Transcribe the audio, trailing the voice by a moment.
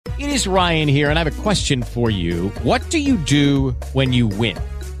It is Ryan here, and I have a question for you. What do you do when you win?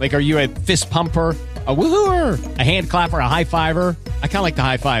 Like, are you a fist pumper, a woohooer, a hand clapper, a high fiver? I kind of like the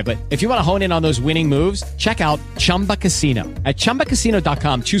high five, but if you want to hone in on those winning moves, check out Chumba Casino. At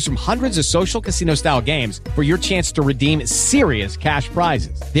ChumbaCasino.com, choose from hundreds of social casino-style games for your chance to redeem serious cash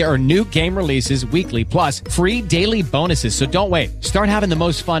prizes. There are new game releases weekly, plus free daily bonuses. So don't wait. Start having the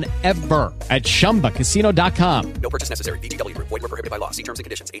most fun ever at ChumbaCasino.com. No purchase necessary. VGW Group. Void where prohibited by law. See terms and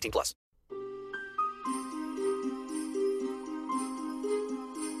conditions. 18 plus.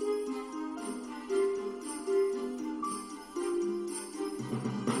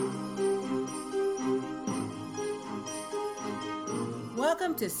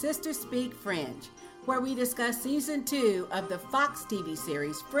 Welcome to Sister Speak Fringe, where we discuss Season 2 of the Fox TV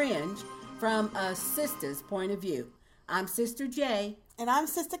series Fringe from a sister's point of view. I'm Sister J. And I'm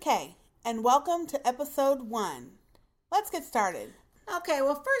Sister K. And welcome to Episode 1. Let's get started. Okay,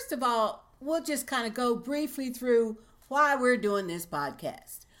 well, first of all, we'll just kind of go briefly through why we're doing this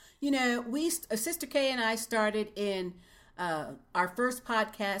podcast. You know, Sister K and I started in our first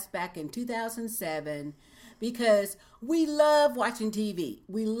podcast back in 2007 because we love watching TV.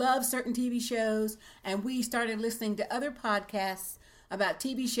 We love certain TV shows, and we started listening to other podcasts about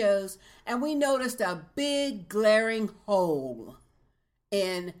TV shows, and we noticed a big glaring hole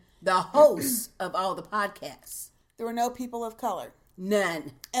in the hosts of all the podcasts. There were no people of color.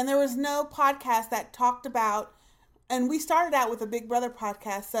 None. And there was no podcast that talked about, and we started out with a Big Brother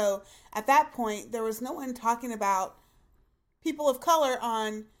podcast, so at that point, there was no one talking about people of color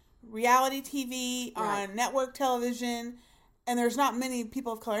on reality TV, right, on network television, and there's not many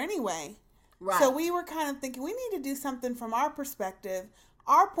people of color anyway. Right. So we were kind of thinking we need to do something from our perspective,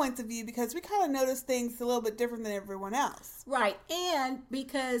 our points of view, because we kind of notice things a little bit different than everyone else. Right. And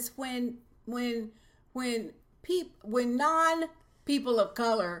because when non-people of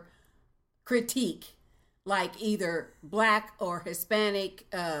color critique, like either Black or Hispanic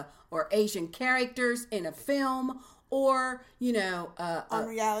or Asian characters in a film, or, you know, on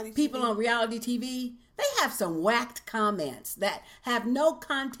reality people TV. On reality TV, they have some whacked comments that have no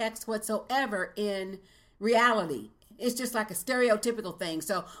context whatsoever in reality. It's just like a stereotypical thing.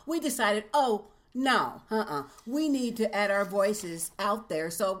 So we decided, we need to add our voices out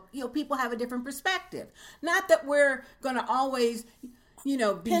there so, you know, people have a different perspective. Not that we're going to always, you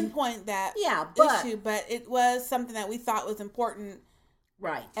know, pinpoint that issue, but it was something that we thought was important,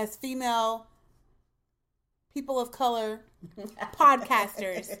 right, as female people of color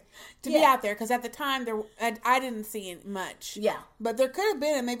podcasters to be out there, because at the time I didn't see it much. Yeah, but there could have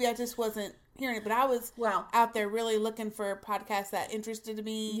been, and maybe I just wasn't hearing it. But I was out there really looking for podcasts that interested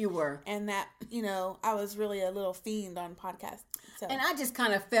me. You were, and that, you know, I was really a little fiend on podcasts. So. And I just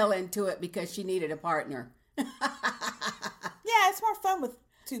kind of fell into it because she needed a partner. Yeah, it's more fun with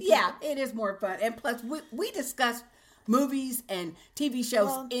two people. Yeah, it is more fun, and plus we discuss movies and TV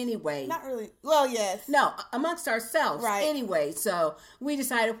shows anyway. Not really. Well, yes. No, amongst ourselves anyway. So we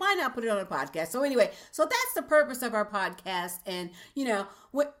decided, why not put it on a podcast? So anyway, so that's the purpose of our podcast. And, you know,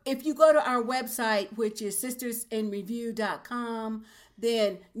 if you go to our website, which is sistersinreview.com,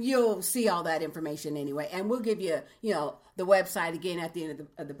 then you'll see all that information anyway. And we'll give you, you know, the website again at the end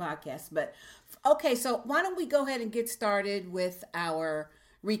of the podcast. But, okay, so why don't we go ahead and get started with our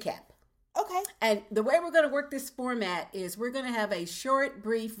recap? Okay. And the way we're going to work this format is we're going to have a short,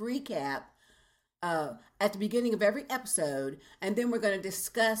 brief recap at the beginning of every episode, and then we're going to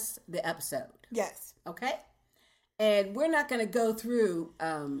discuss the episode. Yes. Okay? And we're not going to go through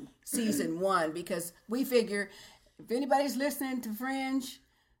season 1 because we figure if anybody's listening to Fringe,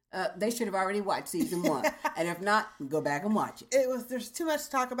 they should have already watched season 1. And if not, go back and watch it. There's too much to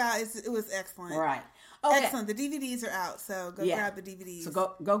talk about. It was excellent. Right. Okay. Excellent. The DVDs are out, so go grab the DVDs.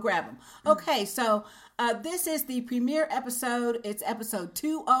 So go grab them. Okay, so this is the premiere episode. It's episode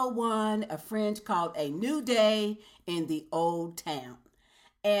 201 of Fringe, called A New Day in the Old Town.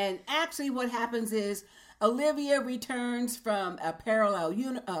 And actually what happens is Olivia returns from a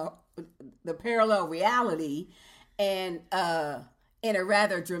the parallel reality, and in a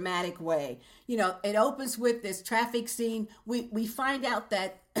rather dramatic way. You know, it opens with this traffic scene. We find out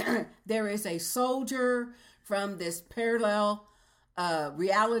that there is a soldier from this parallel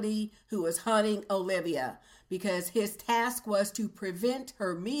reality who is hunting Olivia because his task was to prevent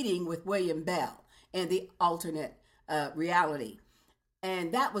her meeting with William Bell in the alternate reality.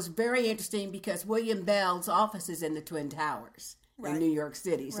 And that was very interesting because William Bell's office is in the Twin Towers in New York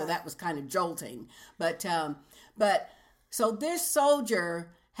City. So that was kind of jolting. But so this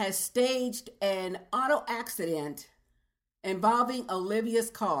soldier has staged an auto accident involving Olivia's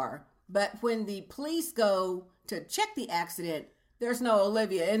car. But when the police go to check the accident, there's no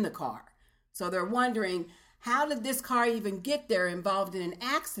Olivia in the car. So they're wondering, how did this car even get there involved in an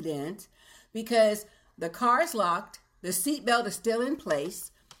accident? Because the car is locked, the seatbelt is still in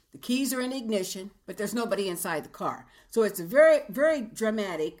place, the keys are in ignition, but there's nobody inside the car. So it's very, very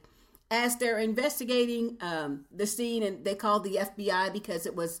dramatic. As they're investigating the scene, and they called the FBI because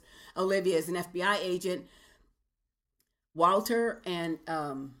it was Olivia as an FBI agent, Walter and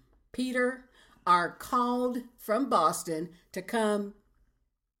Peter are called from Boston to come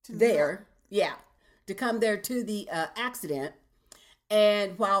there. Yeah, to come there to the accident.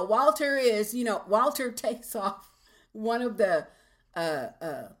 And while Walter is, Walter takes off one of the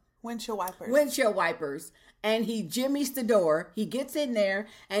windshield wipers, and he jimmies the door. He gets in there,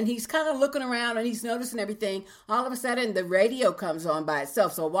 and he's kind of looking around, and he's noticing everything. All of a sudden, the radio comes on by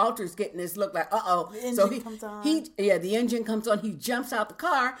itself. So Walter's getting this look like, uh-oh. The engine so comes on. The engine comes on. He jumps out the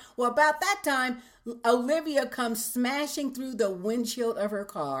car. Well, about that time, Olivia comes smashing through the windshield of her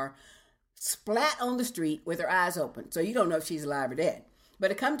car, splat on the street with her eyes open. So you don't know if she's alive or dead. But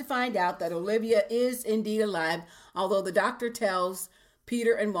it come to find out that Olivia is indeed alive, although the doctor tells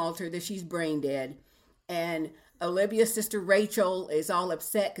Peter and Walter that she's brain dead. And Olivia's sister Rachel is all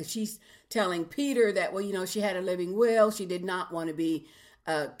upset because she's telling Peter that, she had a living will. She did not want to be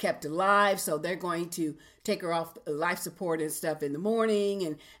kept alive. So they're going to take her off life support and stuff in the morning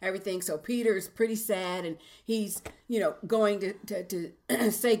and everything. So Peter's pretty sad, and he's, going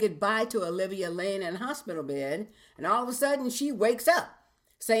to say goodbye to Olivia laying in a hospital bed. And all of a sudden she wakes up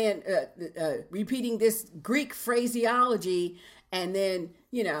saying, repeating this Greek phraseology. And then,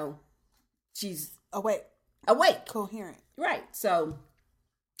 she's awake, coherent. Right. So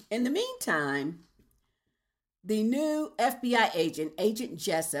in the meantime, the new FBI agent, Agent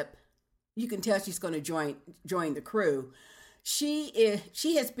Jessup, you can tell she's going to join the crew. She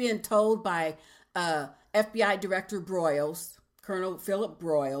has been told by FBI Director Broyles, Colonel Philip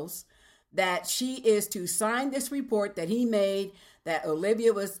Broyles, that she is to sign this report that he made that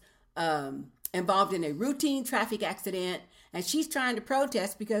Olivia was involved in a routine traffic accident, and she's trying to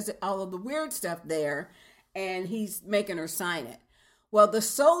protest because of all of the weird stuff there, and he's making her sign it. Well, the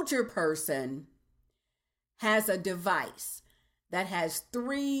soldier person has a device that has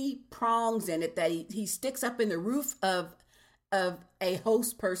 3 prongs in it that he sticks up in the roof of a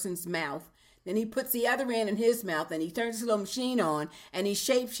host person's mouth. Then he puts the other end in his mouth, and he turns his little machine on, and he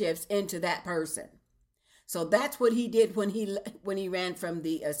shapeshifts into that person. So that's what he did when he ran from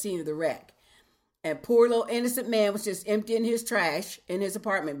the scene of the wreck. And poor little innocent man was just emptying his trash in his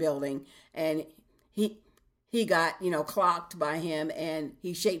apartment building, and he got, clocked by him, and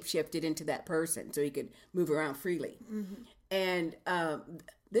he shapeshifted into that person so he could move around freely. Mm-hmm. And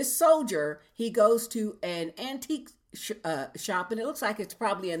this soldier, he goes to an antique shop, and it looks like it's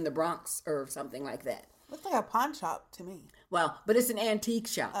probably in the Bronx or something like that. Looks like a pawn shop to me. Well, but it's an antique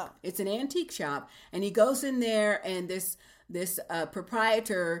shop. Oh. It's an antique shop, and he goes in there, and this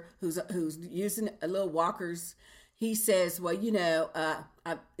proprietor who's using a little walkers, he says, well,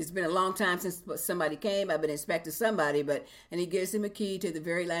 it's been a long time since somebody came. I've been inspecting somebody, and he gives him a key to the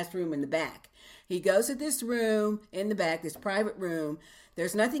very last room in the back. He goes to this room in the back, this private room.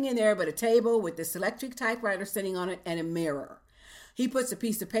 There's nothing in there but a table with this electric typewriter sitting on it and a mirror. He puts a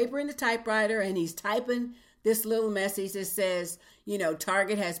piece of paper in the typewriter, and he's typing this little message that says,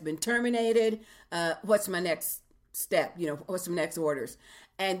 target has been terminated. What's my next step? What's my next orders?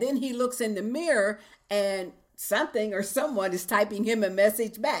 And then he looks in the mirror, and something or someone is typing him a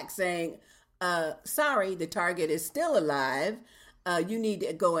message back saying, sorry, the target is still alive. You need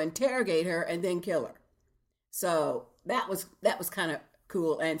to go interrogate her and then kill her. So that was kind of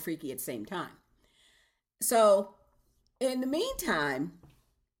cool and freaky at the same time. So in the meantime,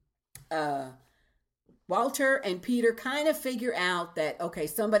 Walter and Peter kind of figure out that, okay,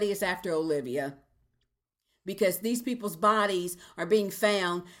 somebody is after Olivia because these people's bodies are being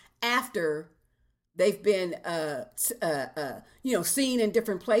found after they've been, seen in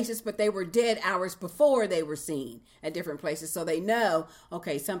different places, but they were dead hours before they were seen at different places. So they know,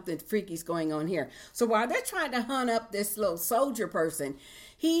 okay, something freaky's going on here. So while they're trying to hunt up this little soldier person,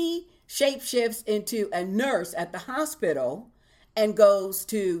 he shapeshifts into a nurse at the hospital and goes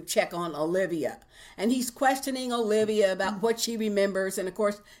to check on Olivia. And he's questioning Olivia about what she remembers. And of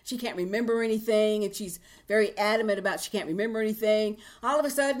course, she can't remember anything. And she's very adamant about she can't remember anything. All of a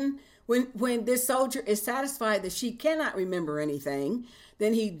sudden, when this soldier is satisfied that she cannot remember anything,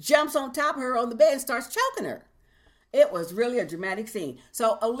 then he jumps on top of her on the bed and starts choking her. It was really a dramatic scene.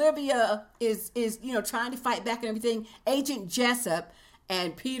 So Olivia is trying to fight back and everything. Agent Jessup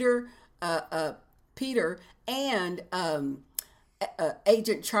and Peter and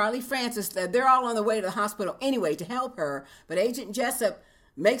Agent Charlie Francis, they're all on the way to the hospital anyway to help her, but Agent Jessup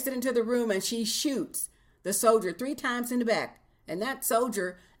makes it into the room and she shoots the soldier 3 times in the back. And that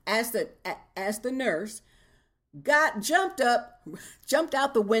soldier, as the nurse, jumped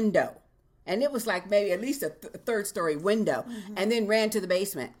out the window. And it was like maybe at least a third-story window, and then ran to the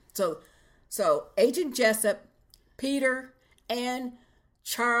basement. So Agent Jessup, Peter, and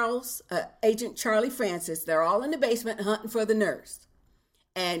Agent Charlie Francis, they're all in the basement hunting for the nurse.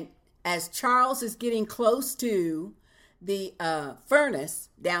 And as Charles is getting close to the furnace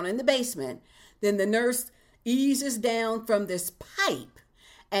down in the basement, then the nurse eases down from this pipe.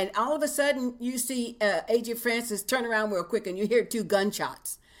 And all of a sudden, you see Agent Francis turn around real quick, and you hear 2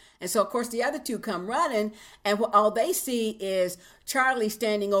 gunshots. And so, of course, the other 2 come running, and all they see is Charlie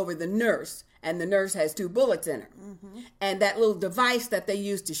standing over the nurse, and the nurse has 2 bullets in her. And that little device that they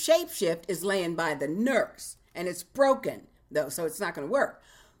use to shapeshift is laying by the nurse, and it's broken, though, so it's not going to work.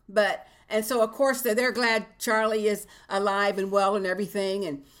 And so, of course, they're glad Charlie is alive and well and everything,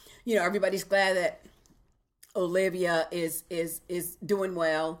 and, you know, everybody's glad that Olivia is doing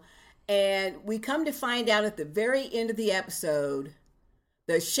well. And we come to find out at the very end of the episode,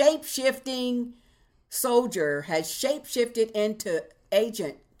 the shape-shifting soldier has shape-shifted into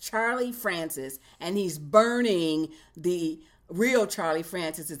Agent Charlie Francis, and he's burning the real Charlie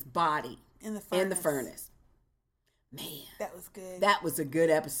Francis's body in the furnace. Man, that was good. That was a good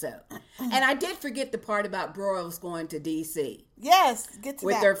episode. And I did forget the part about Broyles going to D.C. Yes, get to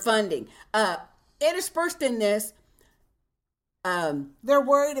with that. Their funding. Interspersed in this, they're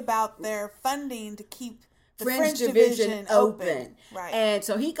worried about their funding to keep the Fringe division open. Right. And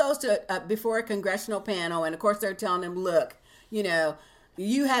so he goes to before a congressional panel, and of course they're telling him, look, you know,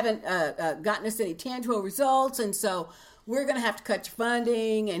 you haven't gotten us any tangible results, and so we're going to have to cut your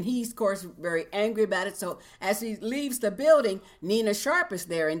funding. And he's, of course, very angry about it. So as he leaves the building, Nina Sharp is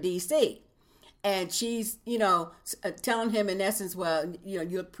there in D.C., and she's, you know, telling him in essence, well, you know,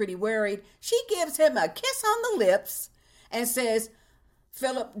 you look pretty worried. She gives him a kiss on the lips and says,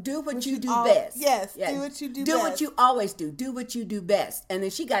 Philip, do what you do best. Yes, do what you do best. Do what you always do. Do what you do best. And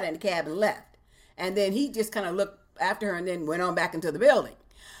then she got in the cab and left. And then he just kind of looked after her and then went on back into the building.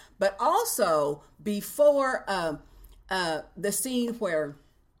 But also, before the scene where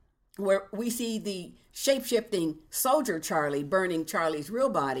we see the shape-shifting soldier Charlie burning Charlie's real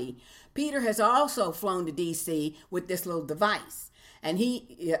body, Peter has also flown to D.C. with this little device. And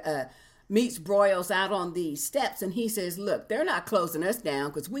he meets Broyles out on the steps, and he says, look, they're not closing us down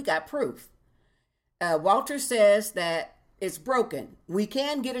because we got proof. Walter says that it's broken. We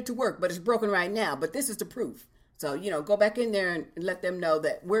can get it to work, but it's broken right now. But this is the proof. So, you know, go back in there and let them know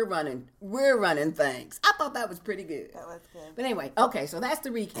that we're running things. I thought that was pretty good. That was good. But anyway, okay, so that's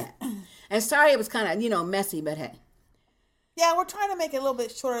the recap. And sorry it was kind of, you know, messy, but hey. Yeah, we're trying to make it a little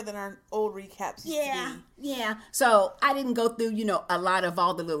bit shorter than our old recaps used to be. Yeah. So I didn't go through, you know, a lot of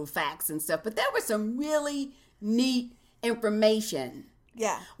all the little facts and stuff, but there was some really neat information.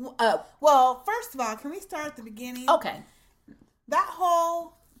 Yeah. Well, first of all, can we start at the beginning? Okay. That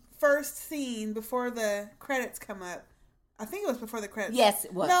whole first scene before the credits come up, I think it was before the credits. Yes,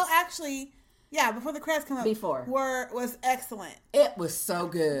 it was. No, actually, yeah, before the credits come up. Before. Was excellent. It was so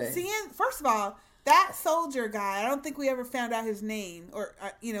good. Seeing, first of all, that soldier guy, I don't think we ever found out his name, or,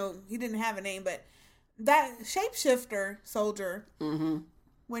 you know, he didn't have a name, but that shapeshifter soldier,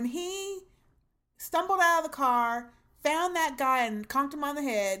 when he stumbled out of the car, found that guy and conked him on the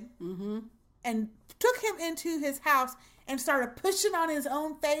head, and took him into his house and started pushing on his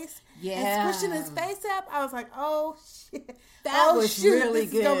own face, and pushing his face up, I was like, oh, shit. That was really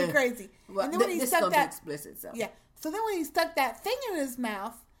this good. is going to be crazy. Well, and then when he stuck that, explicit, so. Yeah. So then when he stuck that thing in his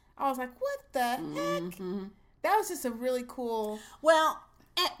mouth, I was like, what the heck? That was just a really cool... Well,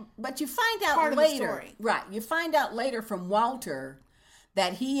 but you find out part later. Of the story. Right. You find out later from Walter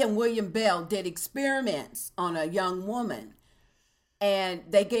that he and William Bell did experiments on a young woman. And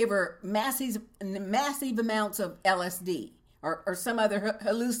they gave her massive amounts of LSD or some other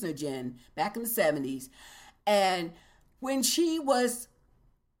hallucinogen back in the 70s. And when she was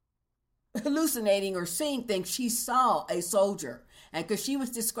hallucinating or seeing things, she saw a soldier. And because she was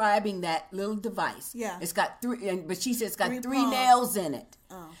describing that little device. Yeah. It's got but she said it's got three prongs. nails in it.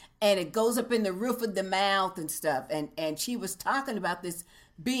 Oh. And it goes up in the roof of the mouth and stuff. And she was talking about this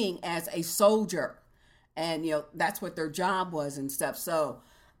being as a soldier. And, you know, that's what their job was and stuff. So,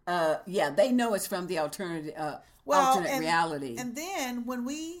 they know it's from the alternate reality. And then when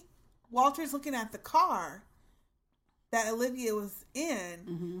Walter's looking at the car that Olivia was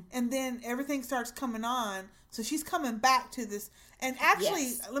in, and then everything starts coming on. So she's coming back to this. And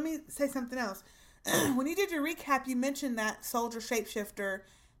actually, let me say something else. when you did your recap, you mentioned that soldier shapeshifter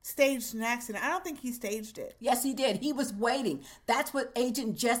staged an accident. I don't think he staged it. Yes, he did. He was waiting. That's what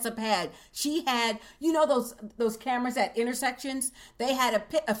Agent Jessup had. She had, those cameras at intersections? They had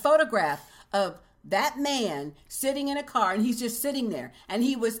a photograph of that man sitting in a car, and he's just sitting there. And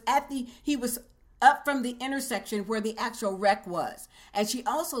he was up from the intersection where the actual wreck was. And she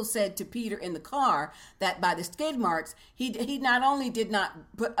also said to Peter in the car that by the skid marks, he not only did not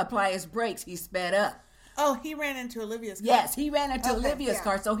apply his brakes, he sped up. Oh, he ran into Olivia's car. Yes, he ran into Olivia's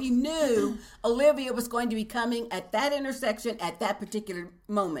car. So he knew Olivia was going to be coming at that intersection at that particular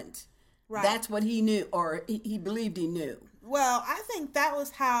moment. Right. That's what he knew, or he believed he knew. Well, I think that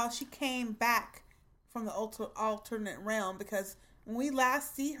was how she came back from the alternate realm, because when we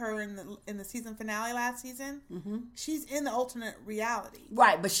last see her in the season finale last season, she's in the alternate reality.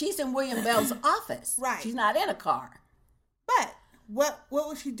 Right, but she's in William Bell's office. Right. She's not in a car. But what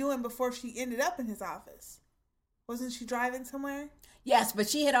was she doing before she ended up in his office? Wasn't she driving somewhere? Yes, but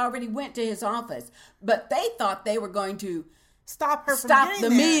she had already went to his office. But they thought they were going to stop her from getting the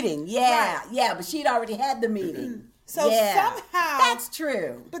there. meeting. Yeah, right. Yeah, but she'd already had the meeting. So somehow... That's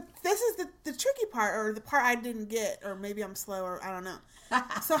true. But this is the tricky part, or the part I didn't get, or maybe I'm slow, or I don't know.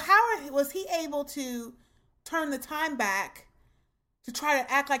 So how was he able to turn the time back to try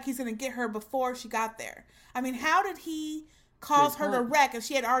to act like he's going to get her before she got there? I mean, how did he cause her to wreck if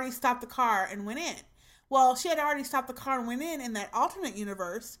she had already stopped the car and went in? Well, she had already stopped the car and went in that alternate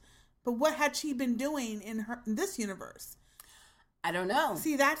universe, but what had she been doing in this universe? I don't know.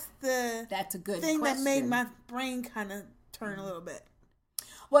 See, that's a good thing question. that made my brain kind of turn a little bit.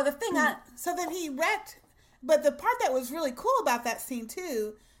 Well, the thing so then he wrecked, but the part that was really cool about that scene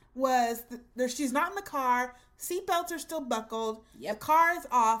too was she's not in the car, seatbelts are still buckled, the car is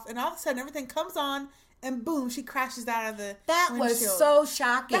off, and all of a sudden everything comes on, and boom, she crashes out of the windshield. Was so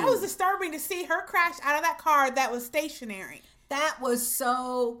shocking. That was disturbing to see her crash out of that car that was stationary. That was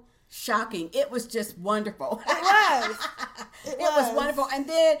so shocking. It was just wonderful. It was. It was wonderful. And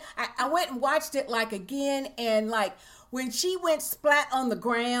then I went and watched it again, and when she went splat on the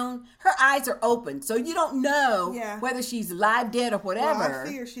ground, her eyes are open, so you don't know whether she's alive, dead, or whatever. Well, I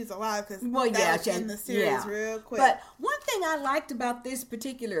figure she's alive because in the series real quick. But one thing I liked about this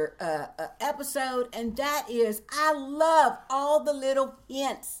particular episode, and that is I love all the little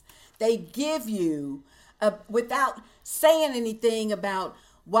hints they give you without saying anything about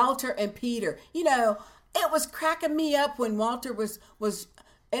Walter and Peter. It was cracking me up when Walter was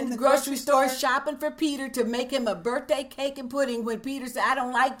in the grocery store shopping for Peter to make him a birthday cake and pudding when Peter said, I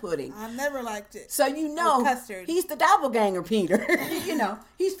don't like pudding. I never liked it. So custard. He's the doppelganger Peter.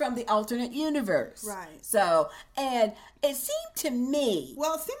 He's from the alternate universe. Right. So, and it seemed to me.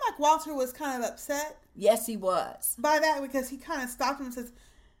 Well, it seemed like Walter was kind of upset. Yes, he was. By that, because he kind of stopped him and says,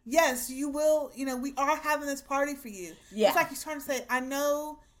 yes, you will, we are having this party for you. Yeah. It's like he's trying to say, I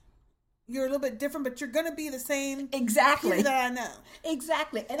know you're a little bit different, but you're going to be the same exactly that I know.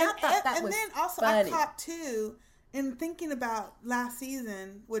 Exactly. And I thought that was then also funny. I caught too, in thinking about last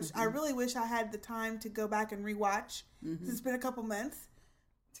season, which I really wish I had the time to go back and rewatch. It's been a couple months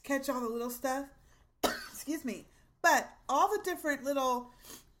to catch all the little stuff. Excuse me. But all the different little,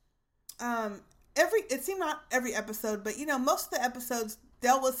 it seemed not every episode, but most of the episodes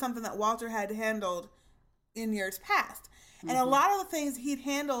dealt with something that Walter had handled in years past. And a lot of the things he'd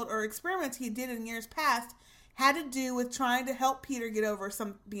handled or experiments he did in years past had to do with trying to help Peter get over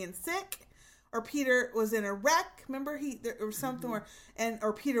being sick, or Peter was in a wreck. Remember, there was something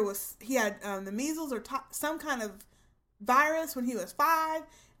or Peter he had the measles or some kind of virus when he was 5.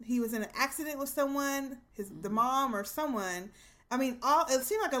 He was in an accident with someone, the mom or someone. I mean, it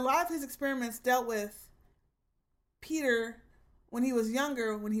seemed like a lot of his experiments dealt with Peter when he was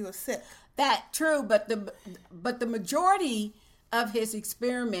younger, when he was sick. That true, but the majority of his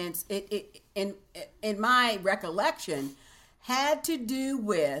experiments, in my recollection, had to do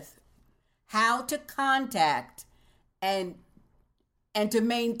with how to contact and to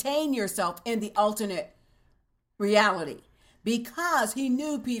maintain yourself in the alternate reality, because he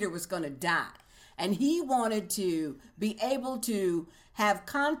knew Peter was going to die, and he wanted to be able to have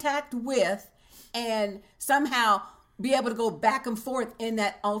contact with and somehow be able to go back and forth in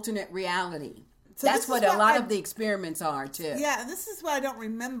that alternate reality. So that's what a lot of the experiments are too. Yeah, this is what I don't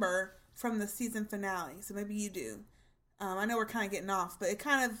remember from the season finale. So maybe you do. I know we're kind of getting off, but it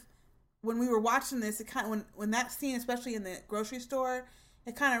kind of, when we were watching this, it kind of, when that scene, especially in the grocery store,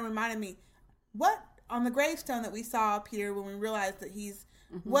 it kind of reminded me, what on the gravestone that we saw Peter, when we realized that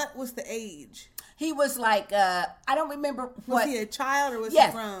what was the age? He was I don't remember what. Was he a child or was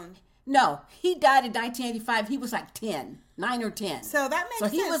he grown? No, he died in 1985. He was like 9 or 10. So that makes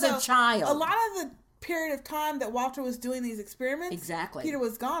sense. So he was a child. A lot of the period of time that Walter was doing these experiments, exactly, Peter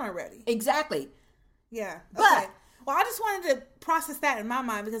was gone already. Exactly. Yeah. But okay. Well, I just wanted to process that in my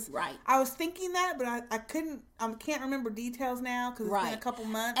mind because I was thinking that, but I couldn't. I can't remember details now because it's been a couple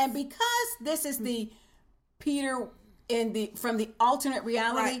months. And because this is the Peter from the alternate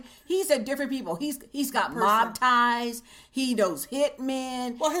reality, he's a different people. He's got mob ties. He knows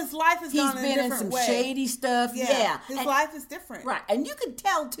hitmen. Well, his life has gone in a different way. He's been in some shady stuff. Yeah. His life is different. Right. And you can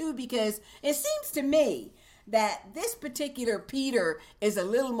tell too because it seems to me that this particular Peter is a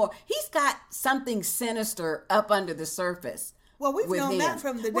little more, he's got something sinister up under the surface. Well, we've known that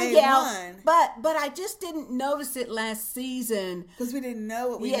from the day one. But I just didn't notice it last season. Because we didn't know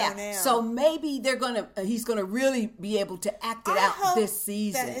what we know now. So maybe he's gonna really be able to act it out this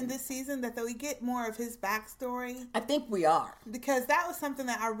season. That in this season that we get more of his backstory. I think we are. Because that was something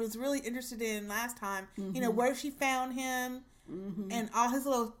that I was really interested in last time. Mm-hmm. You know, where she found him. Mm-hmm. And all his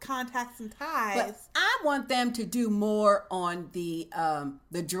little contacts and ties. But I want them to do more on the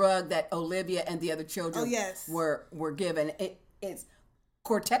drug that Olivia and the other children were given. It's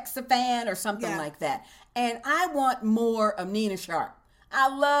cortexiphan or something like that. And I want more of Nina Sharp.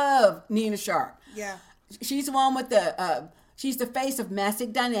 I love Nina Sharp. Yeah, she's the one with she's the face of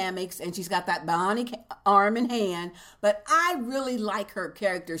Massive Dynamics, and she's got that bionic arm and hand. But I really like her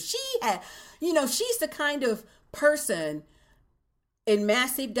character. She's the kind of person in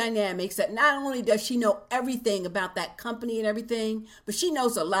Massive Dynamics that not only does she know everything about that company and everything, but she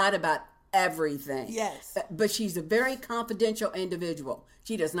knows a lot about everything. Yes. But she's a very confidential individual.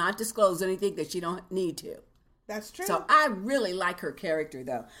 She does not disclose anything that she don't need to. That's true. So I really like her character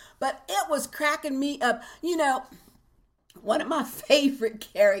though. But it was cracking me up. You know, one of my favorite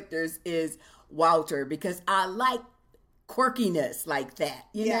characters is Walter because I like quirkiness like that,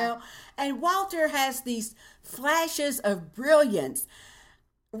 you know? And Walter has these flashes of brilliance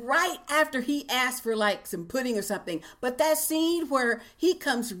right after he asks for like some pudding or something. But that scene where he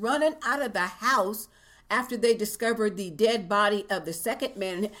comes running out of the house after they discovered the dead body of the second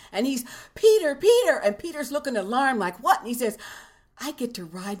man, and he's, Peter, and Peter's looking alarmed like, what? And he says, I get to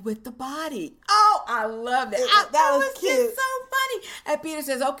ride with the body. Oh, I love that. That was cute. Just so funny. And Peter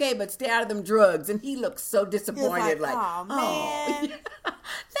says, okay, but stay out of them drugs. And he looks so disappointed. Like, oh, man. Yeah.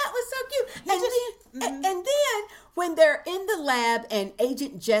 That was so cute. And then when they're in the lab and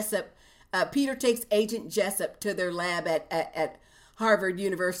Agent Jessup, Peter takes Agent Jessup to their lab at Harvard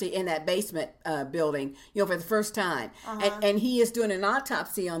University in that basement building, for the first time. Uh-huh. And he is doing an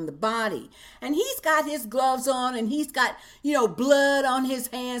autopsy on the body. And he's got his gloves on and he's got, blood on his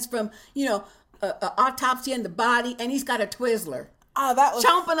hands from, autopsy in the body. And he's got a Twizzler. Oh, that was...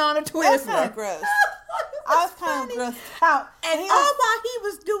 chomping on a Twizzler. That's kind of gross. I was kind of grossed out. And while he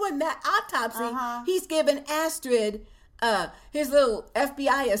was doing that autopsy, he's giving Astrid, his little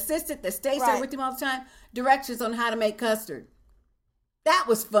FBI assistant that stays there with him all the time, directions on how to make custard. That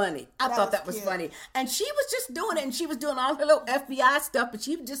was funny. I thought that was funny. And she was just doing it, and she was doing all her little FBI stuff, but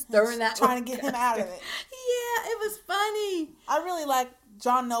she was just stirring that. Trying to get him out of it. Yeah, it was funny. I really like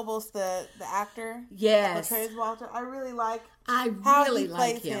John Nobles, the actor. Yes. That portrays Walter. I really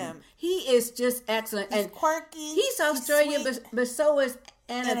like him. He is just excellent. He's and quirky. He's Australian, but so is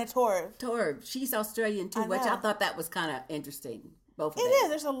Anna Torv. She's Australian too, which I thought that was kind of interesting. Both of them. It is.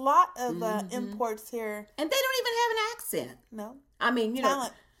 There's a lot of imports here. And they don't even have an accent. No. I mean,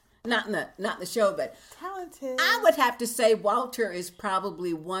 Talent. Not in the show, but talented. I would have to say Walter is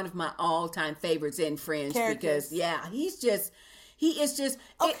probably one of my all-time favorites in Fringe because he is just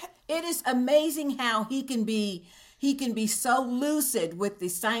okay. It is amazing how he can be so lucid with the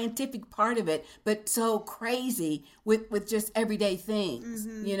scientific part of it, but so crazy with just everyday things,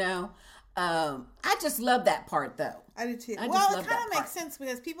 I just love that part though. I do too. Well, it kind of makes sense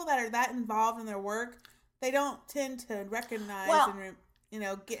because people that are that involved in their work, they don't tend to recognize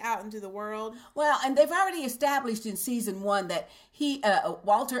and get out into the world. Well, and they've already established in season 1 that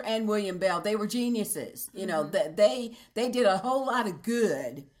Walter and William Bell, they were geniuses. That they did a whole lot of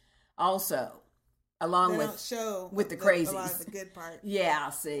good also. Along with the crazies. A lot of the good part. Yeah,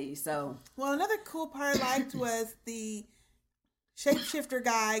 see. So well, another cool part I liked was the shapeshifter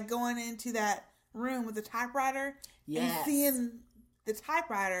guy going into that room with the typewriter and seeing the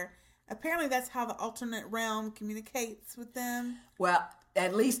typewriter. Apparently, that's how the alternate realm communicates with them. Well,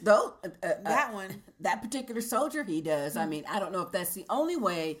 at least though that one, that particular soldier, he does. I mean, I don't know if that's the only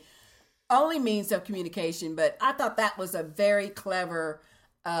means of communication, but I thought that was a very clever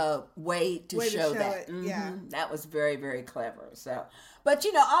way to show that. it. Yeah. That was very, very clever. So, but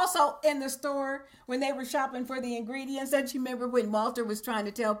also in the store when they were shopping for the ingredients, don't you remember when Walter was trying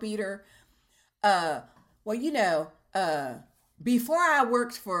to tell Peter, before I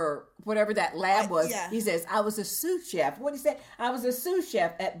worked for whatever that lab was, he says, I was a sous chef. What did he say? I was a sous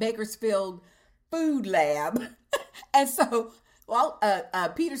chef at Bakersfield Food Lab. And so,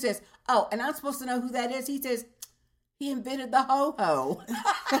 Peter says, oh, and I'm supposed to know who that is? He says, he invented the ho-ho.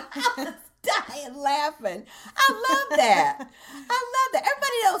 I was dying laughing. I love that.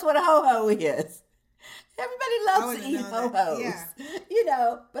 Everybody knows what a ho-ho is. Everybody loves to eat ho-hos.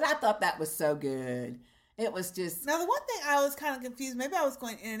 Yeah. But I thought that was so good. It was just... Now, the one thing I was kind of confused, maybe I was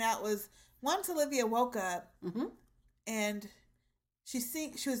going in and out, was once Olivia woke up and she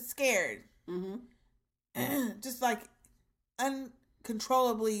was scared. Just like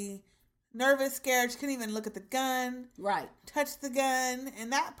uncontrollably nervous, scared. She couldn't even look at the gun. Right. Touch the gun.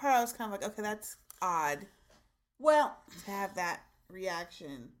 And that part I was kind of like, okay, that's odd. Well... to have that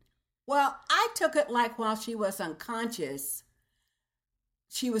reaction. Well, I took it like while she was unconscious,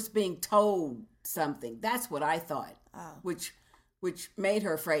 she was being told something. That's what I thought, which made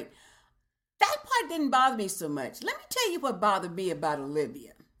her afraid. That part didn't bother me so much. Let me tell you what bothered me about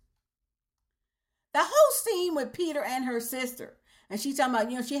Olivia. The whole scene with Peter and her sister, and she's talking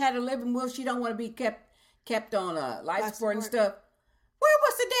about, she had a living will, she don't want to be kept on life support and stuff. Where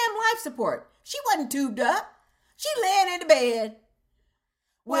was the damn life support? She wasn't tubed up. She laying in the bed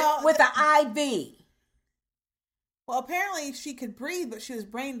with an IV. Well, apparently she could breathe, but she was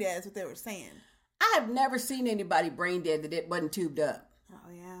brain dead, is what they were saying. I have never seen anybody brain dead that it wasn't tubed up. Oh,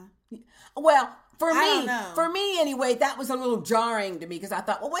 yeah. Well, for me anyway, that was a little jarring to me because I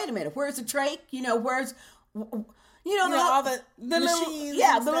thought, well, wait a minute, where's the trach? Where's, all the machines,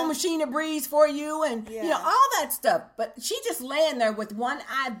 the little machine that breathes for you and, all that stuff. But she just laying there with one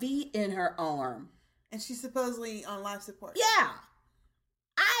IV in her arm. And she's supposedly on life support. Yeah.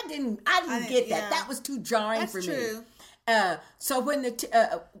 I didn't get that. Yeah. That was too jarring for me. That's true. So when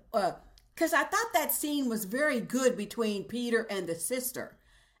because I thought that scene was very good between Peter and the sister,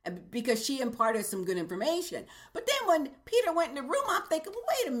 because she imparted some good information. But then when Peter went in the room, I'm thinking, well,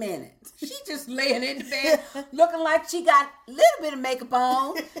 wait a minute. She just laying in the bed, looking like she got a little bit of makeup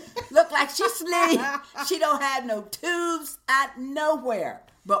on, look like she's asleep. She don't have no tubes out nowhere,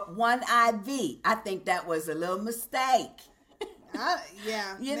 but one IV. I think that was a little mistake.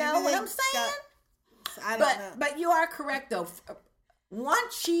 Yeah. You know what I'm saying? I don't know. But you are correct, though.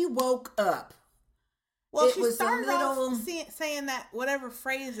 Once she woke up, well, she started off saying that whatever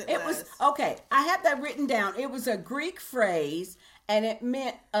phrase it was. Okay, I have that written down. It was a Greek phrase, and it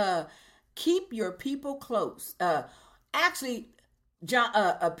meant keep your people close. Actually,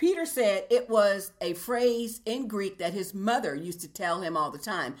 Peter said it was a phrase in Greek that his mother used to tell him all the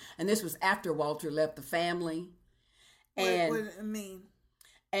time. And this was after Walter left the family. What did it mean?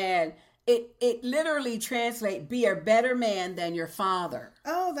 And it literally translates, be a better man than your father.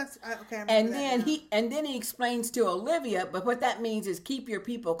 Oh, that's okay. And then he explains to Olivia, but what that means is keep your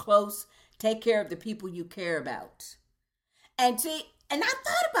people close, take care of the people you care about. And I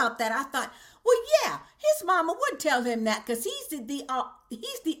thought about that. I thought, well, yeah, his mama would tell him that because he's the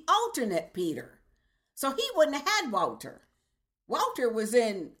alternate Peter. So he wouldn't have had Walter. Walter was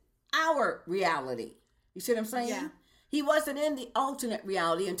in our reality. You see what I'm saying? Yeah. He wasn't in the alternate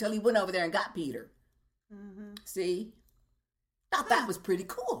reality until he went over there and got Peter. Mm-hmm. See? Thought that was pretty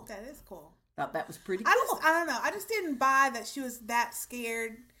cool. That is cool. Thought that was pretty cool. I don't know. I just didn't buy that she was that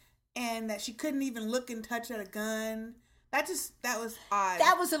scared and that she couldn't even look and touch at a gun. That was odd.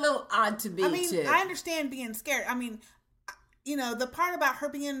 That was a little odd to me, too. I understand being scared. I mean, the part about her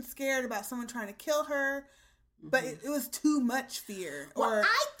being scared about someone trying to kill her, but it was too much fear. Well, or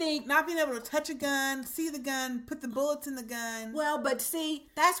I think not being able to touch a gun, see the gun, put the bullets in the gun. Well, but see,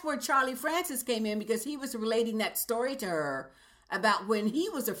 that's where Charlie Francis came in because he was relating that story to her about when he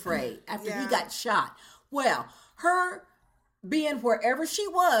was afraid after he got shot. Well, her being wherever she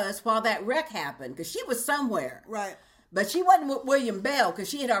was while that wreck happened, because she was somewhere. Right. But she wasn't with William Bell because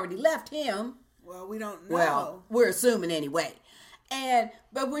she had already left him. Well, we don't know. Well, we're assuming anyway.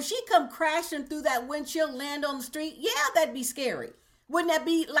 But when she come crashing through that windshield, land on the street, yeah, that'd be scary. Wouldn't that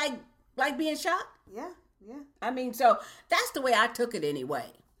be like being shot? Yeah. I mean, so that's the way I took it anyway.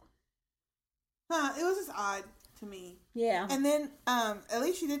 It was just odd to me. Yeah. And then at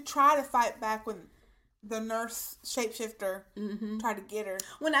least she did try to fight back when the nurse shapeshifter tried to get her.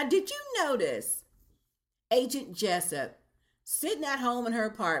 Did you notice Agent Jessup sitting at home in her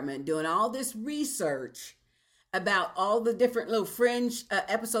apartment doing all this research about all the different little Fringe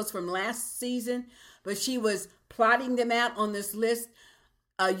episodes from last season, but she was plotting them out on this list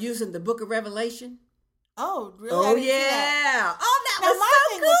using the Book of Revelation. Oh, really? Oh, I didn't see yeah. that. Oh, that Now, was my so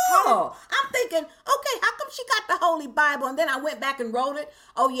thing was, cool. I'm thinking, okay, how come she got the Holy Bible? And then I went back and wrote it.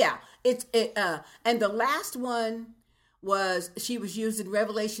 Oh, yeah. And the last one was, she was using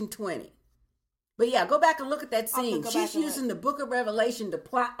Revelation 20. But yeah, go back and look at that scene. She's using the Book of Revelation to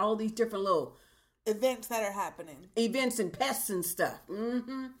plot all these different little events that are happening. Events and pests and stuff.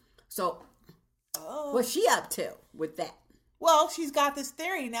 Mm-hmm. So, what's she up to with that? Well, she's got this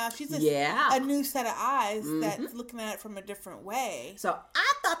theory now. She's a new set of eyes that's looking at it from a different way. So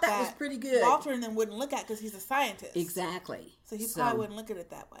I thought that was pretty good. Walter and them wouldn't look at because he's a scientist. Exactly. So he probably wouldn't look at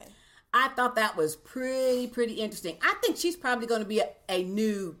it that way. I thought that was pretty interesting. I think she's probably going to be a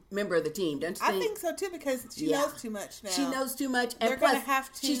new member of the team, don't you think? I think so too, because she knows too much now. She knows too much, and they're plus, going to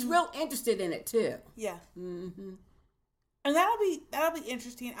have to. She's real interested in it too. Yeah. Mm-hmm. And that'll be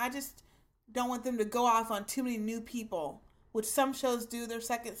interesting. I just don't want them to go off on too many new people, which some shows do. Their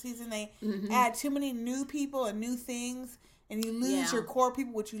second season, they add too many new people and new things, and you lose your core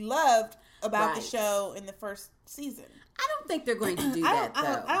people, which you loved about the show in the first season. I don't think they're going to do that,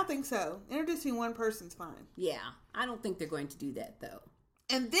 though. I don't think so. Introducing one person's fine. Yeah, I don't think they're going to do that, though.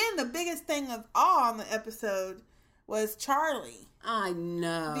 And then the biggest thing of all on the episode was Charlie. I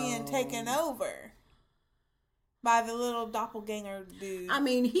know. Being taken over by the little doppelganger dude. I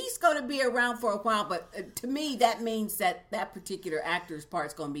mean, he's going to be around for a while, but to me, that means that particular actor's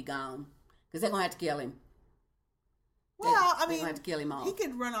part's going to be gone. Because they're going to have to kill him. Well, I mean, they're going to have to kill him off. He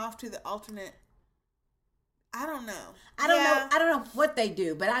could run off to the alternate. I don't know. I don't know what they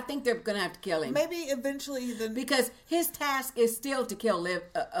do, but I think they're going to have to kill him. Maybe eventually because his task is still to kill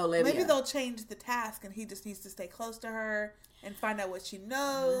Olivia. Maybe they'll change the task, and he just needs to stay close to her and find out what she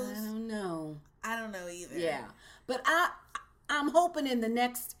knows. I don't know. I don't know either. Yeah, but I'm hoping in the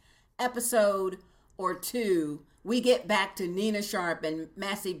next episode or two we get back to Nina Sharp and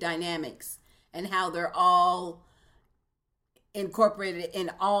Massive Dynamics and how they're all incorporated in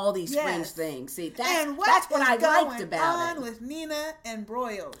all these Fringe things. See, that's what I liked about it. With Nina and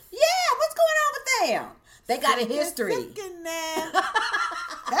Broyles. Yeah, what's going on with them? They got a history.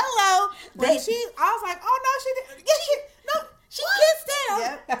 Hello. I was like, oh no, she didn't. Yeah, she kissed him.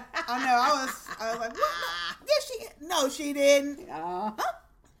 Yep. I know. I was like, what? She didn't.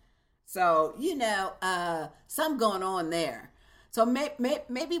 So something going on there. So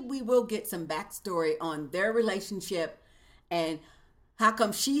maybe we will get some backstory on their relationship. And how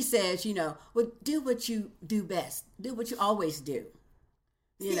come she says, well, do what you do best. Do what you always do.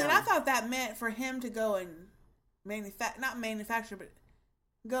 And I thought that meant for him to go and not manufacture, but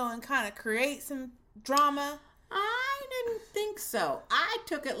go and kind of create some drama. I didn't think so. I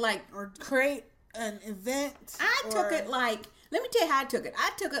took it like... Or create an event. Took it like... Let me tell you how I took it.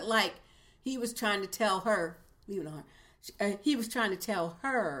 I took it like he was trying to tell her... Leave it on her. He was trying to tell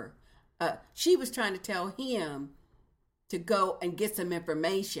her... she was trying to tell him... to go and get some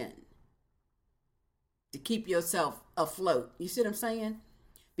information to keep yourself afloat. You see what I'm saying?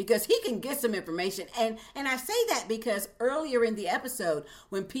 Because he can get some information. And I say that because earlier in the episode,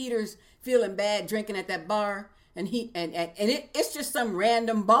 when Peter's feeling bad drinking at that bar, and it's just some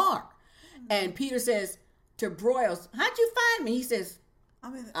random bar. And Peter says to Broyles, how'd you find me? He says,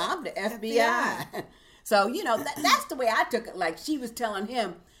 I'm the FBI. So, that's the way I took it. Like she was telling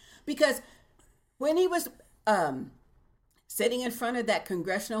him. Because when he was... sitting in front of that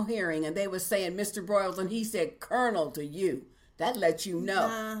congressional hearing, and they were saying, Mr. Broyles, and he said, Colonel to you. That lets you know.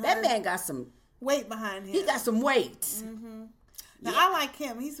 That man got some... weight behind him. He got some weight. Mm-hmm. Now, I like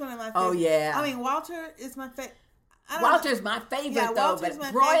him. He's one of my favorites. Oh, yeah. I mean, Walter is my favorite. Walter's my favorite, though, but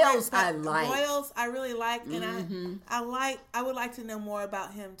Broyles I like. Broyles I really like, and I would like to know more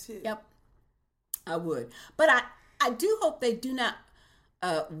about him, too. Yep. I would. But I do hope they do not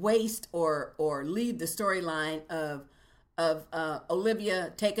waste or leave the storyline of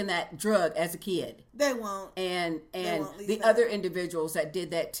Olivia taking that drug as a kid. They won't. And the other individuals that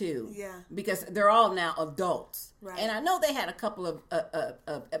did that too. Yeah. Because they're all now adults. Right. And I know they had a couple of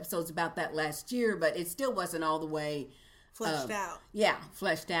episodes about that last year, but it still wasn't all the way fleshed out. Yeah,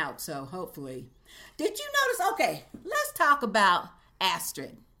 fleshed out. So hopefully. Did you notice? Okay, let's talk about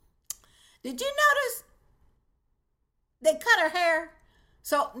Astrid. Did you notice they cut her hair?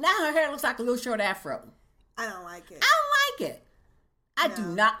 So now her hair looks like a little short afro. I don't like it. I don't like it. I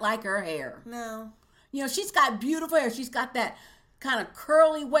do not like her hair. No. She's got beautiful hair. She's got that kind of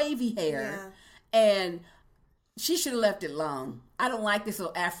curly, wavy hair. Yeah. And she should have left it long. I don't like this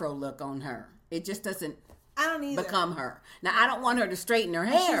little afro look on her. It just doesn't become her. Now, I don't want her to straighten her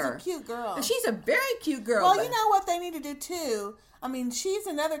hair. She's a cute girl. She's a very cute girl. Well, you know what they need to do, too? I mean, she's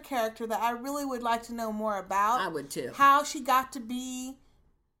another character that I really would like to know more about. I would, too. How she got to be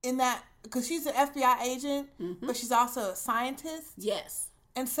in that, because she's an FBI agent, but she's also a scientist. Yes.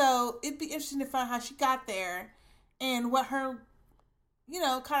 And so it'd be interesting to find how she got there and what her,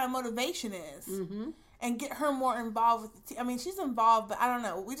 kind of motivation is. And get her more involved with the team. I mean, she's involved, but I don't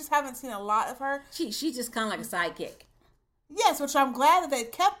know. We just haven't seen a lot of her. She's just kind of like a sidekick. Yes, which I'm glad that they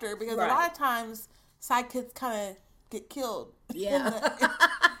kept her, because Right. a lot of times sidekicks kind of get killed. Yeah.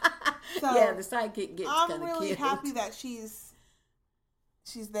 So yeah, the sidekick gets kind of killed. I'm really happy that she's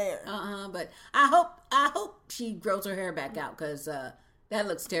there. But I hope she grows her hair back out, because that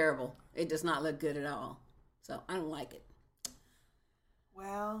looks terrible. It does not look good at all. So I don't like it.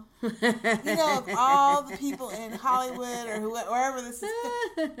 Well, of all the people in Hollywood or wherever this is,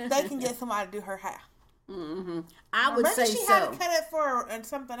 they can get somebody to do her hair. I would say maybe she had to cut it for her and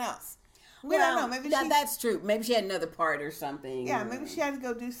something else. We don't know. Maybe that's true. Maybe she had another part or something. Yeah, maybe she had to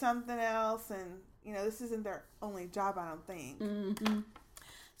go do something else, and this isn't their only job, I don't think.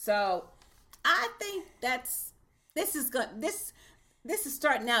 So, I think this is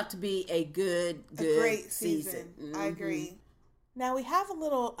starting out to be a great season. I agree. Now we have a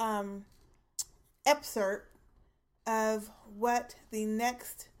little excerpt of what the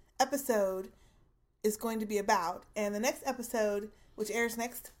next episode is going to be about, and the next episode, which airs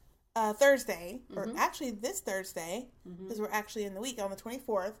next Thursday, or actually this Thursday, because we're actually in the week on the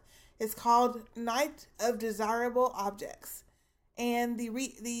 24th, is called Night of Desirable Objects. And the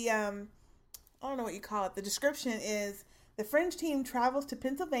I don't know what you call it. The description is: the Fringe team travels to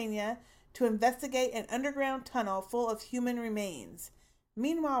Pennsylvania to investigate an underground tunnel full of human remains.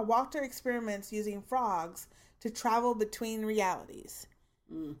 Meanwhile, Walter experiments using frogs to travel between realities.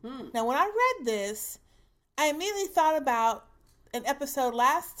 Now, when I read this, I immediately thought about an episode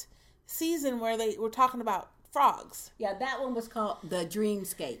last season where they were talking about frogs. Yeah, that one was called The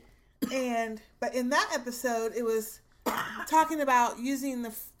Dreamscape. But in that episode, it was talking about using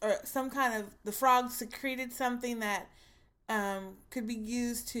the frogs secreted something that could be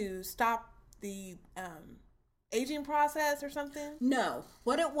used to stop the aging process or something. No,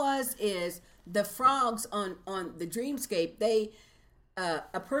 what it was is the frogs on the Dreamscape. They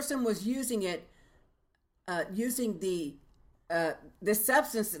a person was using it, using the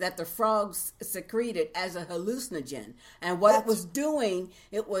substance that the frogs secreted as a hallucinogen, and what it was doing,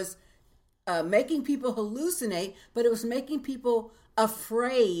 it was making people hallucinate, but it was making people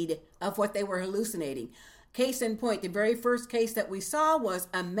afraid of what they were hallucinating. Case in point, the very first case that we saw was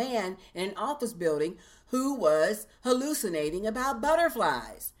a man in an office building who was hallucinating about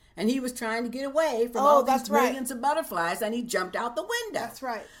butterflies. And he was trying to get away from all these millions of butterflies, and he jumped out the window. That's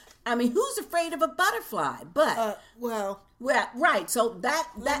right. I mean, who's afraid of a butterfly? But well, right. So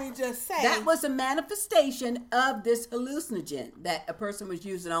let me just say, that was a manifestation of this hallucinogen that a person was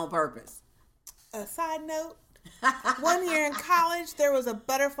using on purpose. A side note: one year in college, there was a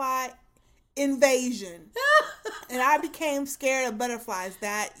butterfly invasion, and I became scared of butterflies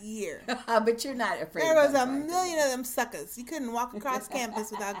that year. But you're not afraid. There was a million of them suckers. You couldn't walk across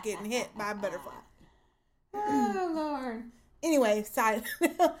campus without getting hit by a butterfly. Oh Lord. Anyway, side.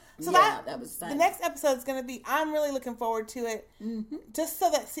 So that was the next episode is going to be. I'm really looking forward to it, just so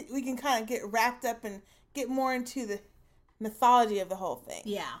that we can kind of get wrapped up and get more into the mythology of the whole thing.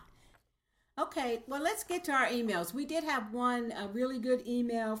 Yeah. Okay, well, let's get to our emails. We did have a really good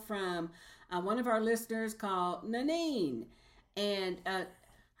email from one of our listeners called Nanine. And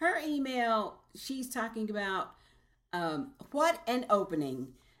her email, she's talking about what an opening.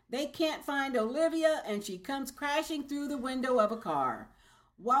 They can't find Olivia, and she comes crashing through the window of a car.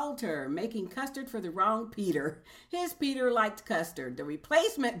 Walter making custard for the wrong Peter. His Peter liked custard. The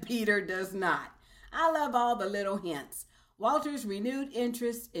replacement Peter does not. I love all the little hints. Walter's renewed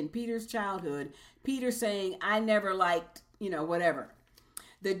interest in Peter's childhood. Peter saying, I never liked, whatever.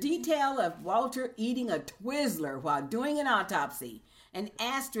 The detail of Walter eating a Twizzler while doing an autopsy. And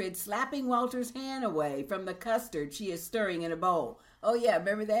Astrid slapping Walter's hand away from the custard she is stirring in a bowl. Oh, yeah,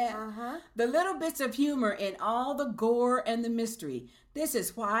 remember that? Uh-huh. The little bits of humor in all the gore and the mystery. This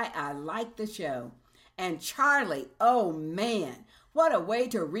is why I like the show. And Charlie, oh, man. What a way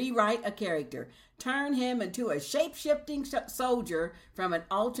to rewrite a character. Turn him into a shape-shifting soldier from an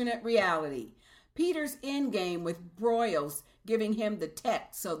alternate reality. Peter's endgame with Broyles giving him the tech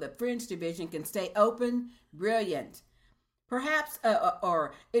so the Fringe division can stay open. Brilliant. Perhaps,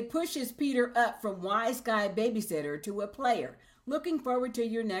 or it pushes Peter up from wise guy babysitter to a player. Looking forward to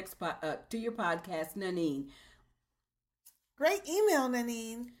your next to your podcast, Nanine. Great email,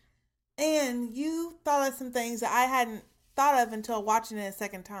 Nanine. And you thought of some things that I hadn't thought of until watching it a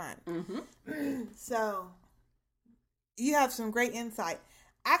second time. Mm-hmm. So you have some great insight.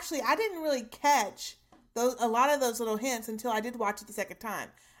 Actually, I didn't really catch a lot of those little hints until I did watch it the second time.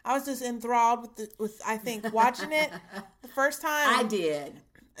 I was just enthralled with I think watching it the first time. I did.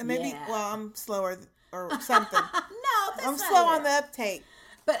 And maybe well, I'm slower or something. No, that's I'm not slow it. on the uptake.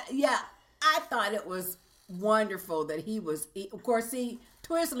 But yeah, I thought it was wonderful that he was. Of course, see,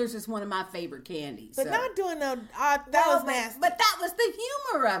 Twizzlers is one of my favorite candies. But so. not doing no. That was nasty. But that was the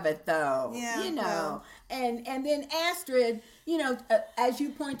humor of it, though. Yeah, you know. well. And then Astrid, you know, as you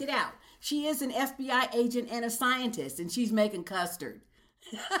pointed out, she is an FBI agent and a scientist, and she's making custard.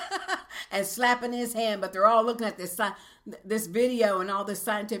 And slapping his hand, but they're all looking at this video and all this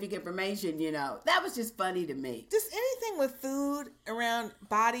scientific information, you know. That was just funny to me. Just anything with food around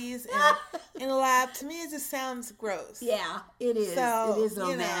bodies and in a lab, to me, it just sounds gross. Yeah, it is. So, it is a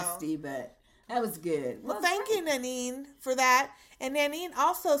little you know. nasty, but that was good. Well, thank you, Nanine, for that. And Nanine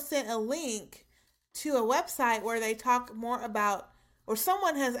also sent a link to a website where they talk more about, or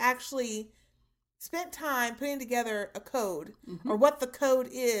someone has actually spent time putting together a code, or what the code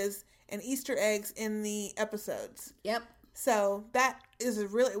is, and Easter eggs in the episodes. Yep. So that is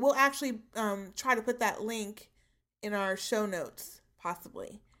we'll actually try to put that link in our show notes,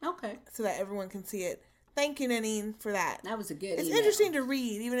 possibly. Okay. So that everyone can see it. Thank you, Nanine, for that. That was a good It's email. interesting to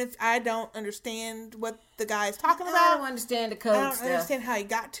read, even if I don't understand what the guy is talking I about. don't understand the code I don't stuff. understand how he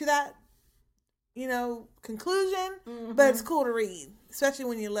got to that, conclusion, but it's cool to read, especially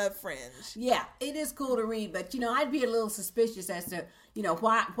when you love Fringe. Yeah, it is cool to read, but I'd be a little suspicious as to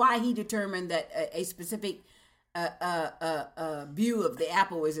why he determined that a specific view of the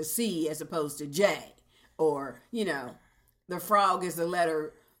apple is a C as opposed to J, or the frog is the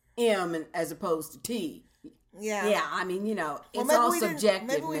letter M as opposed to T. Yeah, yeah. I mean, it's all subjective.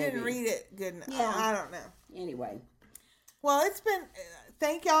 Maybe we didn't read it good enough. Yeah. I don't know. Anyway. Well, it's been.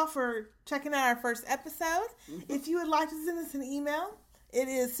 Thank y'all for checking out our first episode. If you would like to send us an email, it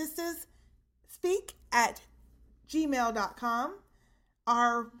is sistahspeak@gmail.com.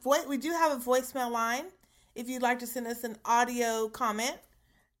 We do have a voicemail line. If you'd like to send us an audio comment,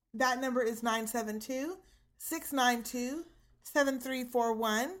 that number is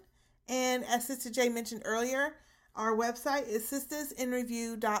 972-692-7341. And as Sister J mentioned earlier, our website is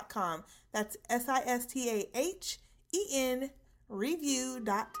sistahsinreview.com. That's SISTAHEN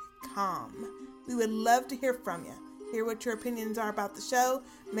review.com. We would love to hear from you. Hear what your opinions are about the show.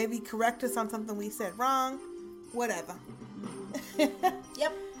 Maybe correct us on something we said wrong. Whatever.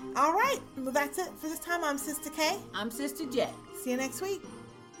 Yep. All right. Well, that's it for this time. I'm Sister K. I'm Sister J. See you next week.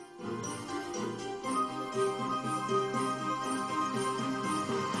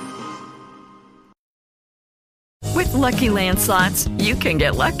 With Lucky Land Slots, you can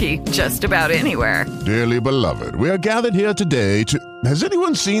get lucky just about anywhere. Dearly beloved, we are gathered here today to... Has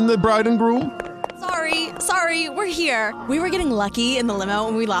anyone seen the bride and groom? Sorry, we're here. We were getting lucky in the limo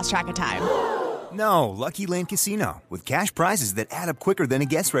and we lost track of time. No, Lucky Land Casino, with cash prizes that add up quicker than a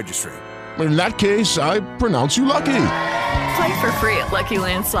guest registry. In that case, I pronounce you lucky. Play for free at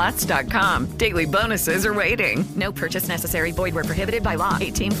LuckyLandSlots.com. Daily bonuses are waiting. No purchase necessary. Void where prohibited by law.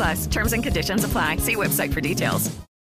 18+. Terms and conditions apply. See website for details.